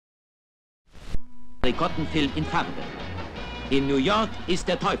Kottenfilm in Farbe. In New York ist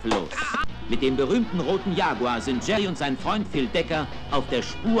der Teufel los. Mit dem berühmten roten Jaguar sind Jerry und sein Freund Phil Decker auf der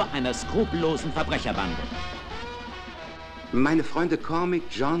Spur einer skrupellosen Verbrecherbande. Meine Freunde Cormick,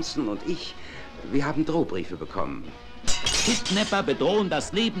 Johnson und ich, wir haben Drohbriefe bekommen. Kidnapper bedrohen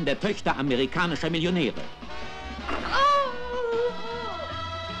das Leben der Töchter amerikanischer Millionäre.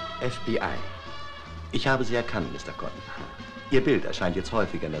 FBI. Ich habe Sie erkannt, Mr. Cotton. Ihr Bild erscheint jetzt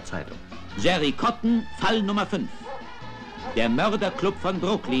häufiger in der Zeitung. Jerry Cotton, Fall Nummer 5. Der Mörderclub von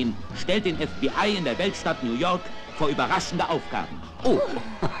Brooklyn stellt den FBI in der Weltstadt New York vor überraschende Aufgaben. Oh,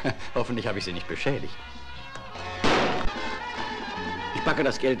 hoffentlich habe ich Sie nicht beschädigt. Ich packe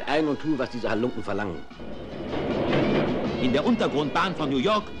das Geld ein und tue, was diese Halunken verlangen. In der Untergrundbahn von New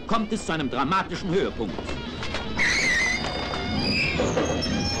York kommt es zu einem dramatischen Höhepunkt.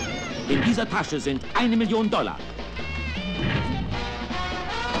 In dieser Tasche sind $1 Million.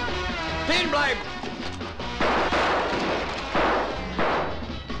 Stehen bleiben!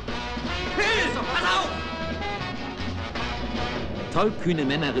 Hilfe! Pass auf! Tollkühne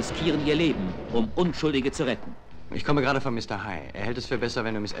Männer riskieren ihr Leben, um Unschuldige zu retten. Ich komme gerade von Mr. High. Er hält es für besser,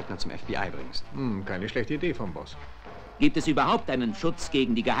 wenn du Miss Edna zum FBI bringst. Keine schlechte Idee vom Boss. Gibt es überhaupt einen Schutz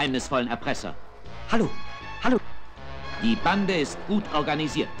gegen die geheimnisvollen Erpresser? Hallo! Hallo! Die Bande ist gut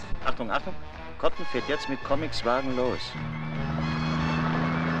organisiert. Achtung, Achtung! Cotton fährt jetzt mit Comics Wagen los.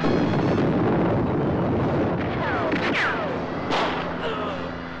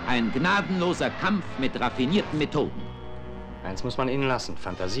 Ein gnadenloser Kampf mit raffinierten Methoden. Eins muss man ihnen lassen.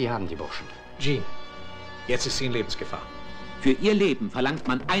 Fantasie haben die Burschen. Jean, jetzt ist sie in Lebensgefahr. Für ihr Leben verlangt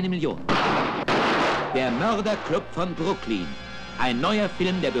man $1 Million. Der Mörderclub von Brooklyn. Ein neuer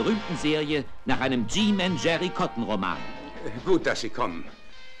Film der berühmten Serie nach einem G-Man Jerry Cotton Roman. Gut, dass Sie kommen.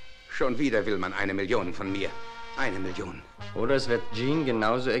 Schon wieder will man $1 Million von mir. $1 Million. Oder es wird Jean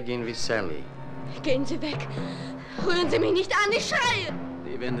genauso ergehen wie Sally. Gehen Sie weg. Rühren Sie mich nicht an, ich schreie.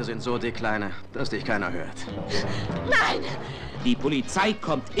 Die Wände sind so dick, Kleine, dass dich keiner hört. Nein! Die Polizei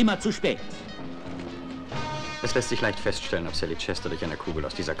kommt immer zu spät. Es lässt sich leicht feststellen, ob Sally Chester durch eine Kugel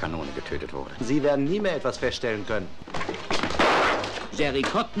aus dieser Kanone getötet wurde. Sie werden nie mehr etwas feststellen können. Jerry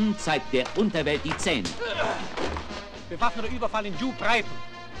Cotton zeigt der Unterwelt die Zähne. Bewaffneter Überfall in Jupe Breiten.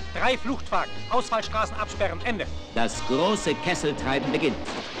 3 Fluchtwagen, Ausfallstraßen absperren, Ende. Das große Kesseltreiben beginnt.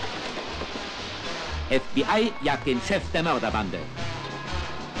 FBI jagt den Chef der Mörderbande.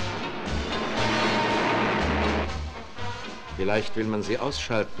 Vielleicht will man sie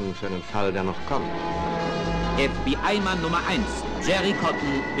ausschalten für einen Fall, der noch kommt. FBI-Mann Nummer 1, Jerry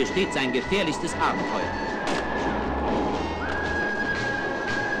Cotton, besteht sein gefährlichstes Abenteuer.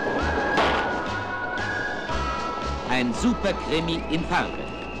 Ein Superkrimi in Farbe.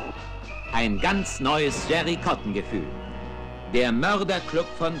 Ein ganz neues Jerry Cotton-Gefühl. Der Mörderclub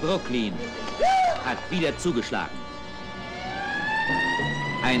von Brooklyn hat wieder zugeschlagen.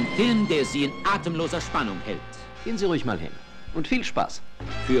 Ein Film, der Sie in atemloser Spannung hält. Gehen Sie ruhig mal hin. Und viel Spaß.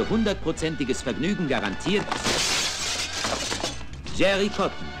 Für 100%iges Vergnügen garantiert Jerry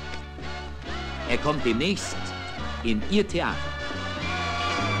Cotton. Er kommt demnächst in Ihr Theater.